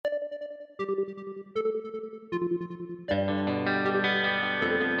Welcome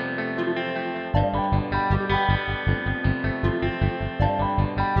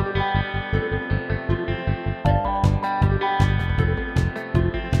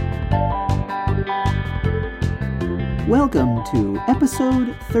to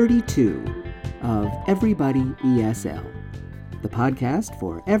episode 32 of Everybody ESL, the podcast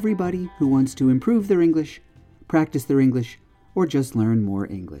for everybody who wants to improve their English, practice their English, or just learn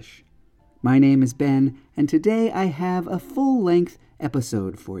more English. My name is Ben, and today I have a full-length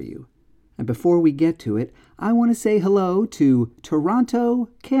episode for you. And before we get to it, I want to say hello to Toronto,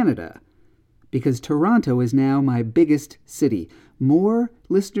 Canada, because Toronto is now my biggest city. More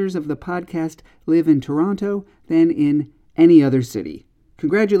listeners of the podcast live in Toronto than in any other city.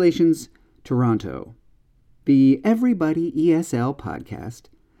 Congratulations, Toronto. The Everybody ESL podcast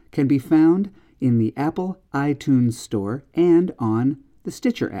can be found in the Apple iTunes Store and on the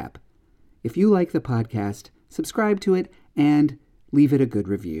Stitcher app. If you like the podcast, subscribe to it and leave it a good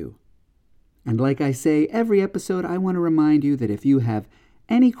review. And like I say every episode, I want to remind you that if you have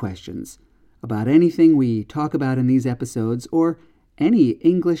any questions about anything we talk about in these episodes or any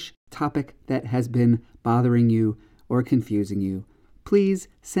English topic that has been bothering you or confusing you, please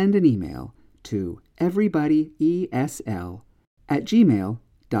send an email to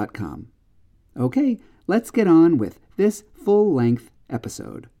everybodyesl@gmail.com. Okay, let's get on with this full-length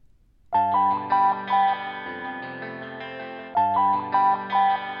episode.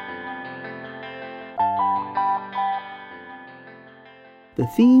 The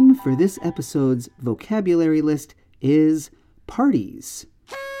theme for this episode's vocabulary list is parties.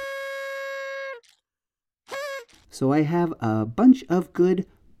 So I have a bunch of good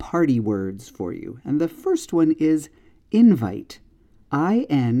party words for you. And the first one is invite.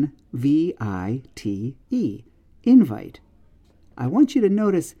 I-N-V-I-T-E. Invite. I want you to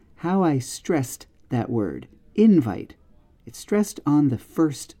notice how I stressed that word, invite. It's stressed on the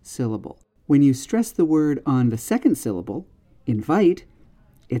first syllable. When you stress the word on the second syllable, invite,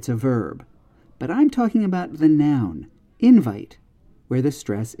 it's a verb. But I'm talking about the noun, invite, where the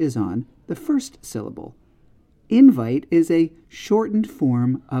stress is on the first syllable. Invite is a shortened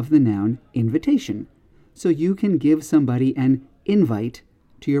form of the noun invitation. So you can give somebody an invite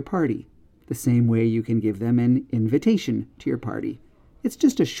to your party, the same way you can give them an invitation to your party. It's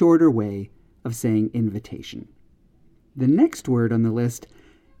just a shorter way of saying invitation. The next word on the list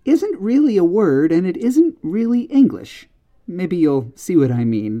isn't really a word, and it isn't really English. Maybe you'll see what I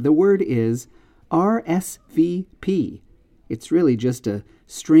mean. The word is RSVP. It's really just a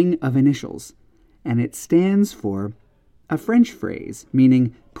string of initials, and it stands for a French phrase,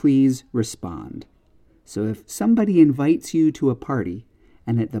 meaning please respond. So if somebody invites you to a party,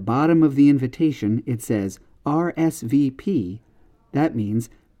 and at the bottom of the invitation it says RSVP, that means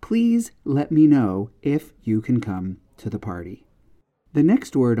please let me know if you can come to the party. The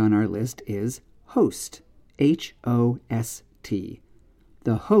next word on our list is host, H-O-S-T.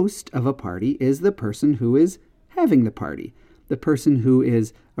 The host of a party is the person who is having the party, the person who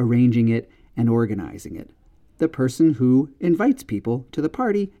is arranging it and organizing it. The person who invites people to the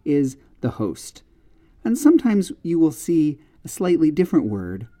party is the host. And sometimes you will see a slightly different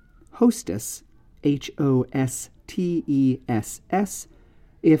word, hostess, H-O-S-T-E-S-S,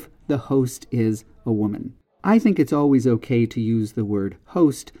 if the host is a woman. I think it's always okay to use the word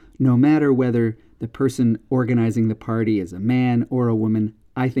host, no matter whether the person organizing the party is a man or a woman.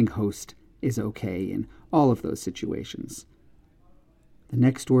 I think host is okay in all of those situations. The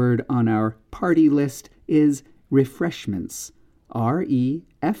next word on our party list is refreshments.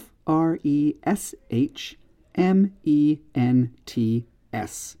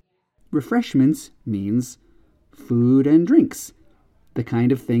 R-E-F-R-E-S-H-M-E-N-T-S. Refreshments means food and drinks, the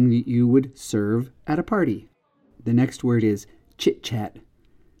kind of thing that you would serve at a party. The next word is chit-chat.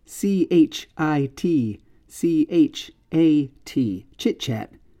 C-H-I-T-C-H-A-T.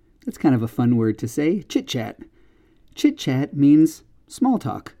 Chit-chat. That's kind of a fun word to say, chit-chat. Chit-chat means small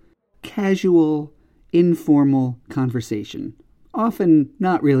talk, casual, informal conversation. Often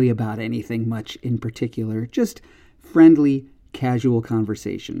not really about anything much in particular, just friendly, casual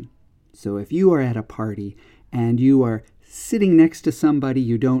conversation. So if you are at a party and you are sitting next to somebody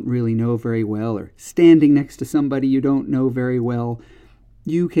you don't really know very well or standing next to somebody you don't know very well,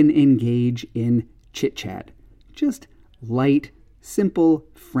 you can engage in chit-chat. Just light, simple,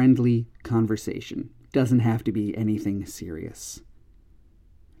 friendly conversation. Doesn't have to be anything serious.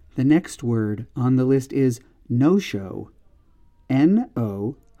 The next word on the list is no-show.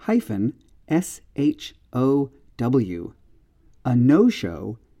 N-O-S-H-O-W. A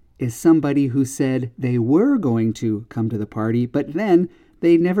no-show is somebody who said they were going to come to the party, but then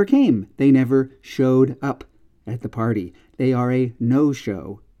They never came. They never showed up at the party. They are a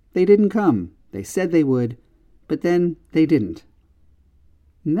no-show. They didn't come. They said they would, but then they didn't.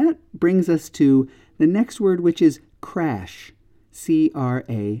 And that brings us to the next word, which is crash.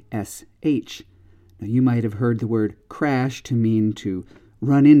 C-R-A-S-H. Now, you might have heard the word crash to mean to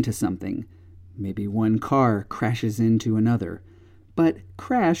run into something. Maybe one car crashes into another. But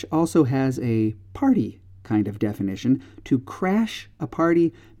crash also has a party kind of definition. To crash a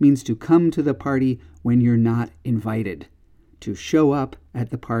party means to come to the party when you're not invited. To show up at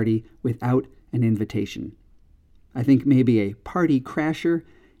the party without an invitation. I think maybe a party crasher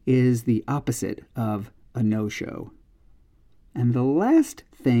is the opposite of a no-show. And the last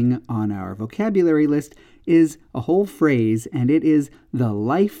thing on our vocabulary list is a whole phrase, and it is the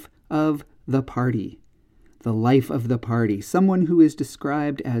life of the party. The life of the party. Someone who is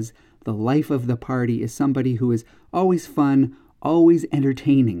described as the life of the party is somebody who is always fun, always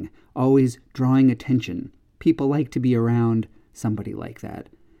entertaining, always drawing attention. People like to be around somebody like that.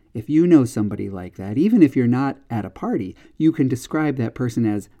 If you know somebody like that, even if you're not at a party, you can describe that person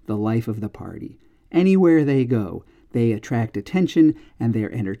as the life of the party. Anywhere they go, they attract attention, and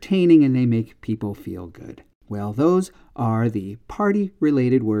they're entertaining, and they make people feel good. Well, those are the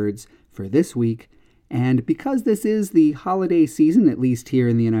party-related words for this week. And because this is the holiday season, at least here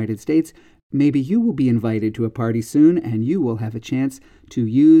in the United States, maybe you will be invited to a party soon, and you will have a chance to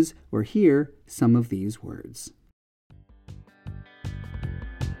use or hear some of these words.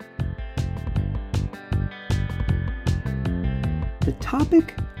 The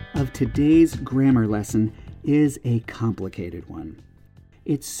topic of today's grammar lesson is a complicated one.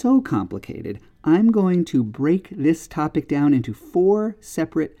 It's so complicated, I'm going to break this topic down into 4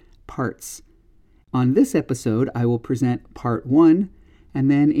 separate parts. On this episode, I will present part 1, and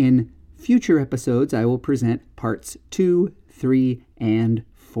then in future episodes, I will present parts 2, 3, and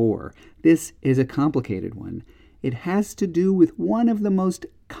 4. This is a complicated one. It has to do with one of the most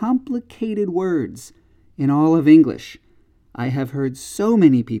complicated words in all of English. I have heard so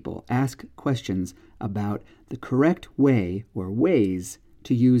many people ask questions about the correct way or ways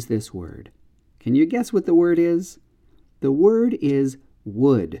to use this word. Can you guess what the word is? The word is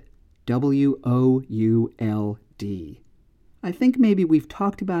would. W-O-U-L-D. I think maybe we've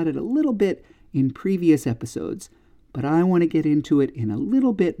talked about it a little bit in previous episodes, but I want to get into it in a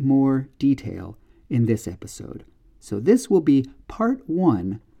little bit more detail in this episode. So this will be part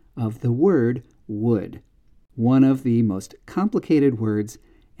 1 of the word would. One of the most complicated words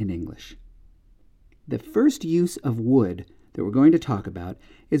in English. The first use of would that we're going to talk about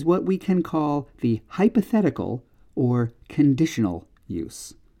is what we can call the hypothetical or conditional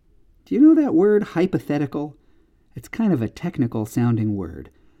use. Do you know that word hypothetical? It's kind of a technical sounding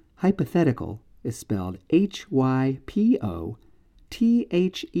word. Hypothetical is spelled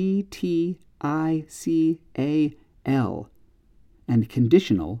H-Y-P-O-T-H-E-T-I-C-A-L, and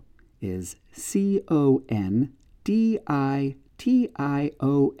conditional is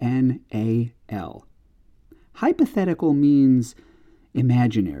C-O-N-D-I-T-I-O-N-A-L. Hypothetical means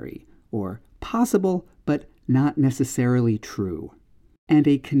imaginary or possible but not necessarily true. And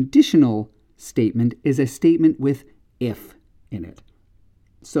a conditional statement is a statement with if in it.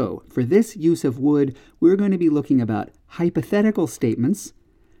 So, for this use of would, we're going to be looking about hypothetical statements,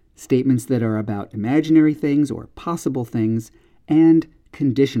 statements that are about imaginary things or possible things, and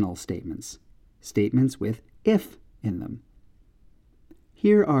conditional statements, statements with if in them.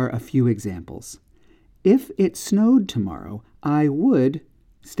 Here are a few examples. If it snowed tomorrow, I would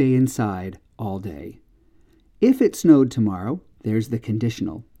stay inside all day. If it snowed tomorrow, there's the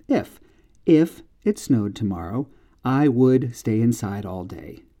conditional, if. If it snowed tomorrow, I would stay inside all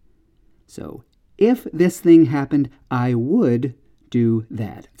day. So, if this thing happened, I would do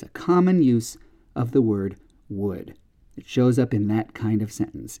that. It's a common use of the word would. It shows up in that kind of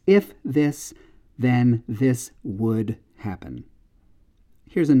sentence. If this, then this would happen.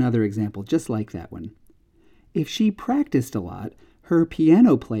 Here's another example just like that one. If she practiced a lot, her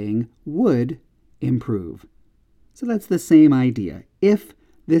piano playing would improve. So that's the same idea. If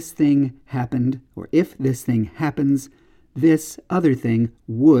this thing happened, or if this thing happens, this other thing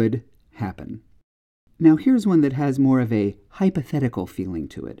would happen. Now here's one that has more of a hypothetical feeling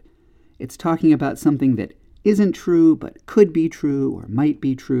to it. It's talking about something that isn't true, but could be true or might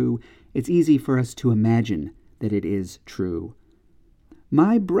be true. It's easy for us to imagine that it is true.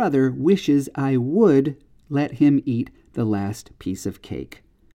 My brother wishes I would let him eat the last piece of cake.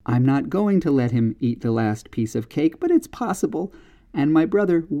 I'm not going to let him eat the last piece of cake, but it's possible, and my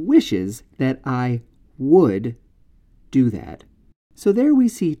brother wishes that I would do that. So there we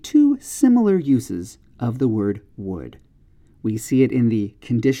see 2 similar uses of the word would. We see it in the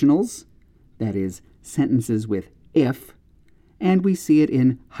conditionals, that is, sentences with if, and we see it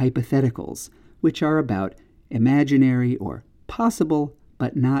in hypotheticals, which are about imaginary or possible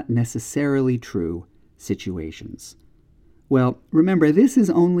but not necessarily true situations. Well, remember, this is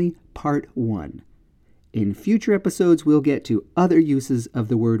only part 1. In future episodes, we'll get to other uses of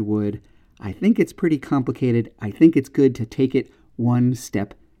the word would. I think it's pretty complicated. I think it's good to take it one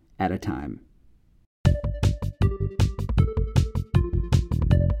step at a time.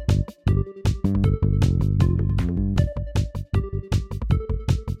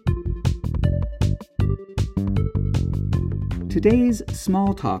 Today's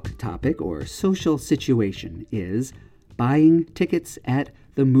small talk topic or social situation is buying tickets at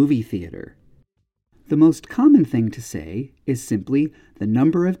the movie theater. The most common thing to say is simply the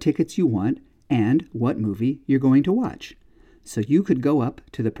number of tickets you want and what movie you're going to watch. So you could go up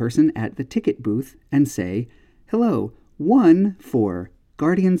to the person at the ticket booth and say, "Hello, 1 for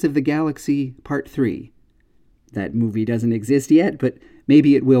Guardians of the Galaxy Part 3. That movie doesn't exist yet, but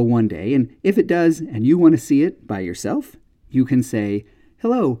maybe it will one day, and if it does and you want to see it by yourself, you can say,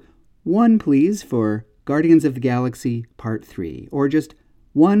 "Hello, 1 please for Guardians of the Galaxy Part 3, or just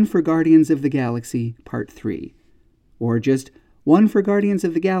 1 for Guardians of the Galaxy Part 3, or just 1 for Guardians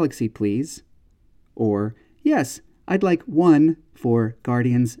of the Galaxy, please, or yes, I'd like 1 for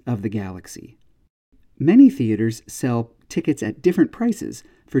Guardians of the Galaxy." Many theaters sell tickets at different prices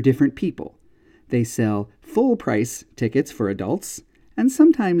for different people. They sell full-price tickets for adults, and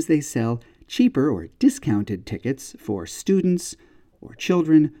sometimes they sell cheaper or discounted tickets for students or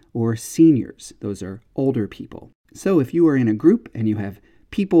children or seniors. Those are older people. So if you are in a group and you have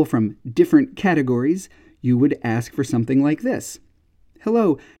people from different categories, you would ask for something like this.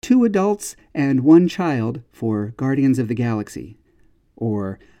 "Hello, 2 adults and 1 child for Guardians of the Galaxy."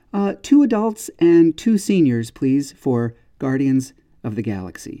 Or, 2 adults and 2 seniors, please, for Guardians of the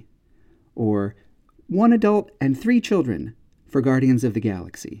Galaxy. Or, 1 adult and 3 children for Guardians of the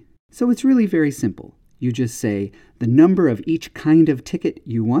Galaxy. So it's really very simple. You just say the number of each kind of ticket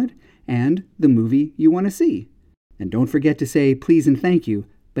you want and the movie you want to see. And don't forget to say please and thank you,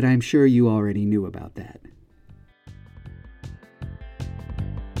 but I'm sure you already knew about that.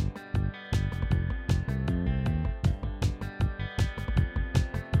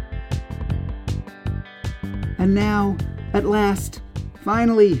 And now, at last,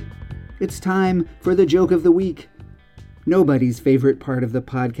 finally, it's time for the joke of the week. Nobody's favorite part of the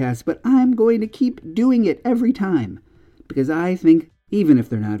podcast, but I'm going to keep doing it every time, because I think, even if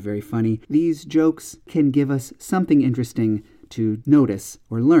they're not very funny, these jokes can give us something interesting to notice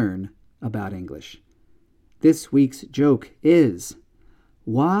or learn about English. This week's joke is,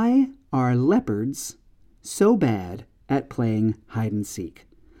 why are leopards so bad at playing hide and seek?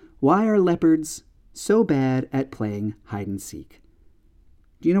 Why are leopards so bad at playing hide and seek?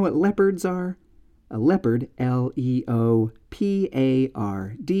 Do you know what leopards are? A leopard, Leopard,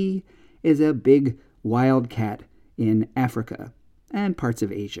 is a big wild cat in Africa and parts of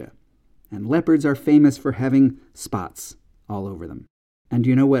Asia. And leopards are famous for having spots all over them. And do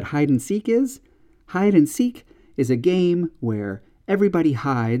you know what hide and seek is? Hide and seek is a game where everybody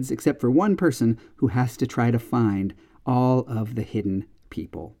hides except for one person who has to try to find all of the hidden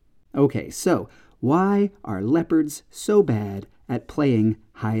people. Okay, so why are leopards so bad at playing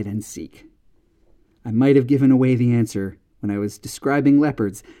hide and seek? I might have given away the answer when I was describing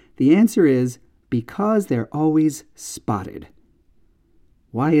leopards. The answer is because they're always spotted.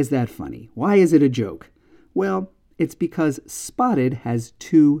 Why is that funny? Why is it a joke? Well, it's because spotted has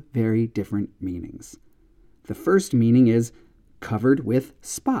 2 very different meanings. The first meaning is covered with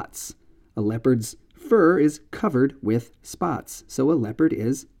spots. A leopard's fur is covered with spots, so a leopard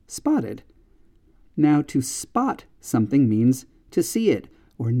is spotted. Now, to spot something means to see it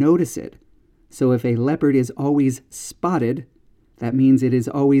or notice it. So if a leopard is always spotted, that means it is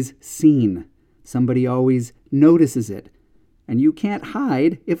always seen. Somebody always notices it. And you can't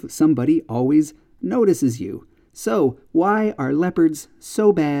hide if somebody always notices you. So why are leopards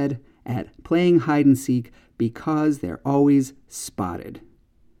so bad at playing hide and seek? Because they're always spotted.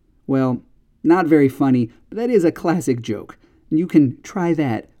 Well, not very funny, but that is a classic joke. And you can try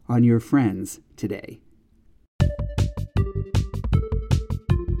that on your friends today.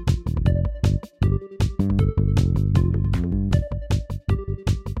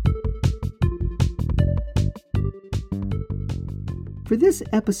 For this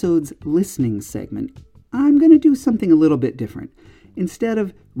episode's listening segment, I'm going to do something a little bit different. Instead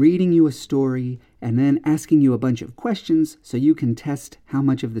of reading you a story and then asking you a bunch of questions so you can test how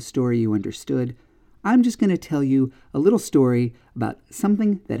much of the story you understood, I'm just going to tell you a little story about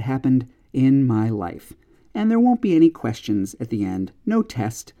something that happened in my life. and there won't be any questions at the end, no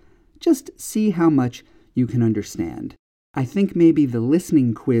test. Just see how much you can understand. I think maybe the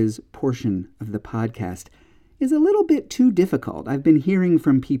listening quiz portion of the podcast is a little bit too difficult. I've been hearing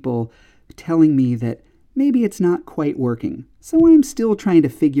from people telling me that maybe it's not quite working, so I'm still trying to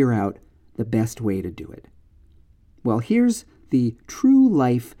figure out the best way to do it. Well, here's the true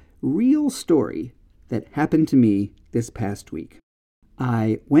life, real story that happened to me this past week.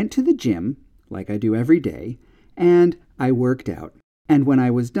 I went to the gym, like I do every day, and I worked out. And when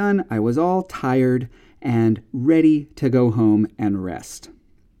I was done, I was all tired and ready to go home and rest.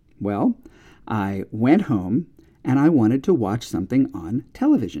 Well, I went home and I wanted to watch something on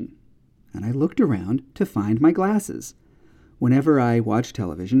television. And I looked around to find my glasses. Whenever I watch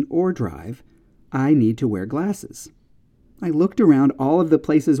television or drive, I need to wear glasses. I looked around all of the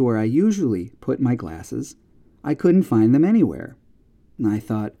places where I usually put my glasses. I couldn't find them anywhere. And I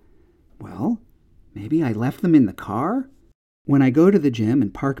thought, well, maybe I left them in the car? When I go to the gym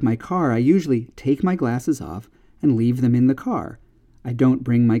and park my car, I usually take my glasses off and leave them in the car. I don't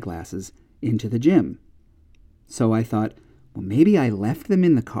bring my glasses into the gym. So I thought, well, maybe I left them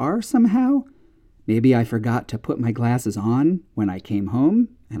in the car somehow? Maybe I forgot to put my glasses on when I came home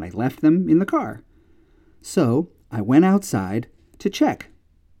and I left them in the car. So I went outside to check,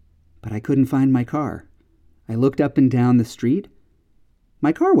 but I couldn't find my car. I looked up and down the street.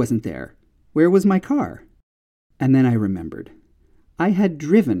 My car wasn't there. Where was my car? And then I remembered. I had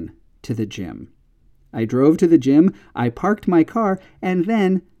driven to the gym. I drove to the gym, I parked my car, and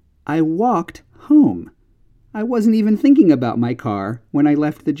then I walked home. I wasn't even thinking about my car when I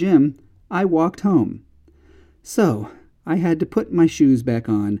left the gym. I walked home. So I had to put my shoes back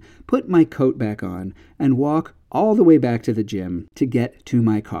on, put my coat back on, and walk all the way back to the gym to get to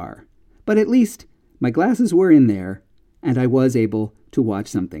my car. But at least my glasses were in there, and I was able to watch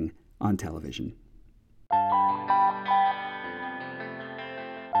something on television.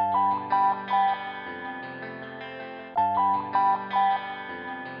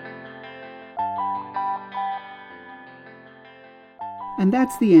 And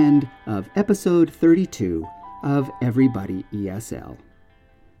that's the end of episode 32 of Everybody ESL.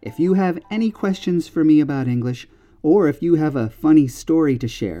 If you have any questions for me about English, or if you have a funny story to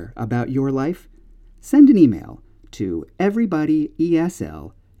share about your life, send an email to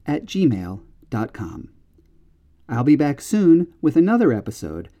everybodyesl@gmail.com. I'll be back soon with another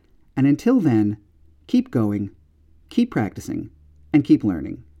episode, and until then, keep going, keep practicing, and keep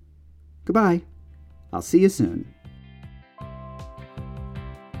learning. Goodbye. I'll see you soon.